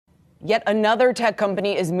Yet another tech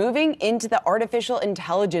company is moving into the artificial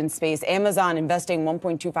intelligence space. Amazon investing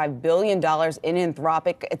 $1.25 billion in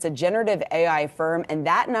Anthropic. It's a generative AI firm, and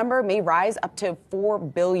that number may rise up to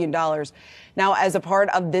 $4 billion. Now, as a part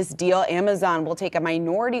of this deal, Amazon will take a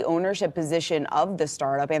minority ownership position of the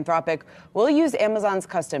startup. Anthropic will use Amazon's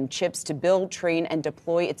custom chips to build, train, and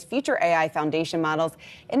deploy its future AI foundation models,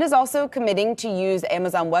 and is also committing to use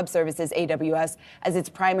Amazon Web Services, AWS, as its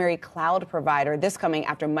primary cloud provider. This coming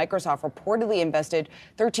after Microsoft reportedly invested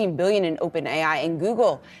 $13 billion in OpenAI, and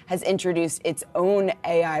Google has introduced its own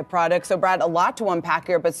AI product. So, Brad, a lot to unpack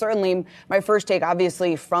here, but certainly my first take,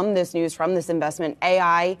 obviously, from this news, from this investment,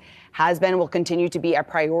 AI has been and will continue to be a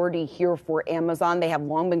priority here for Amazon. They have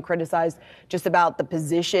long been criticized just about the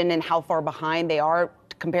position and how far behind they are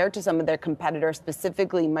compared to some of their competitors,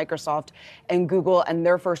 specifically Microsoft and Google, and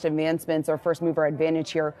their first advancements or first mover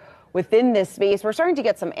advantage here within this space. We're starting to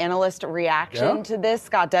get some analyst reaction to this.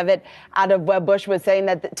 Scott Devitt out of Wedbush was saying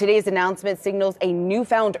that today's announcement signals a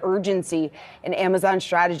newfound urgency in Amazon's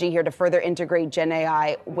strategy here to further integrate Gen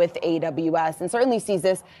AI with AWS, and certainly sees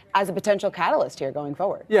this as a potential catalyst here going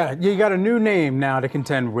forward. Yeah, you got a new name now to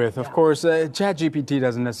contend with. Of course, ChatGPT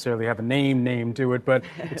doesn't necessarily have a name to it, but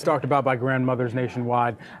it's talked about by grandmothers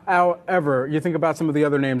nationwide. However, you think about some of the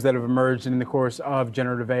other names that have emerged in the course of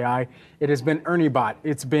generative AI. It has been ErnieBot.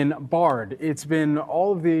 It's been Bard. It's been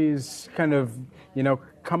all of these kind of,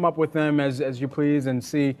 come up with them as you please and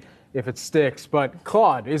see if it sticks. But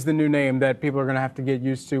Claude is the new name that people are going to have to get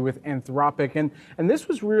used to with Anthropic. And this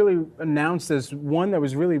was really announced as one that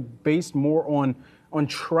was really based more on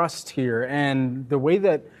trust here. And the way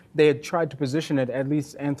that they had tried to position it, at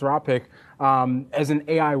least Anthropic, as an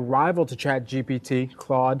AI rival to ChatGPT,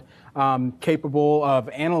 Claude, capable of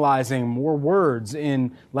analyzing more words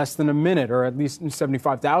in less than a minute, or at least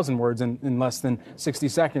 75,000 words in less than 60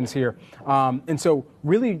 seconds here. And so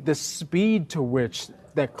really the speed to which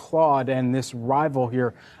that Claude and this rival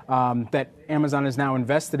here that Amazon is now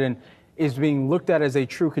invested in is being looked at as a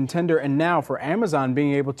true contender. And now for Amazon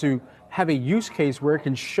being able to have a use case where it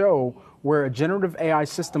can show where a generative AI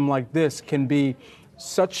system like this can be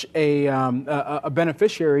such a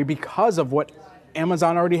beneficiary because of what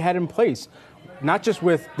Amazon already had in place. Not just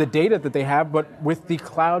with the data that they have, but with the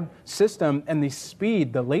cloud system and the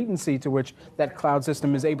speed, the latency to which that cloud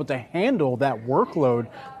system is able to handle that workload.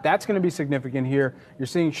 That's going to be significant here. You're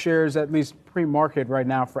seeing shares at least pre-market right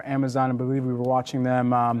now for Amazon. I believe we were watching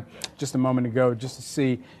them just a moment ago just to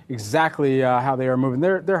see exactly how they are moving.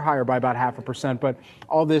 They're higher by about 0.5%, but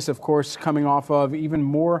all this, of course, coming off of even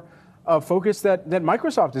more focus that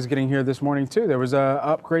Microsoft is getting here this morning, too. There was an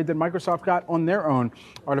upgrade that Microsoft got on their own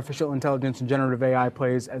artificial intelligence and generative AI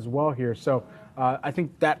plays as well here. So I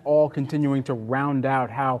think that all continuing to round out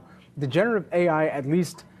how the generative AI, at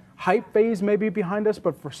least hype phase may be behind us,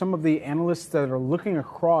 but for some of the analysts that are looking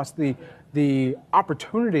across the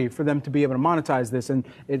opportunity for them to be able to monetize this and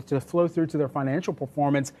it to flow through to their financial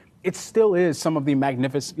performance, it still is some of the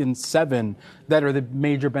Magnificent Seven that are the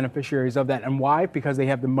major beneficiaries of that. And why? Because they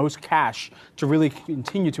have the most cash to really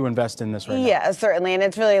continue to invest in this right now. Yeah, certainly. And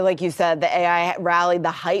it's really, like you said, the AI rally,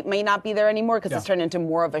 the hype may not be there anymore because it's turned into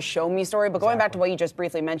more of a show me story. But going back to what you just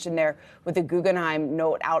briefly mentioned there with the Guggenheim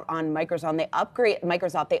note out on Microsoft, they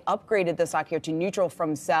upgraded the stock here to neutral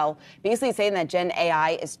from sell, basically saying that Gen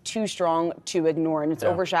AI is too strong to ignore. And it's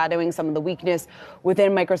overshadowing some of the weakness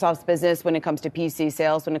within Microsoft's business when it comes to PC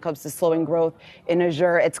sales, when it comes to slowing growth in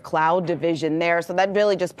Azure, its cloud division there. So that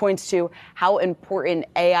really just points to how important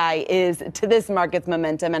AI is to this market's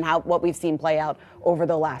momentum and what we've seen play out over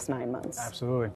the last 9 months. Absolutely.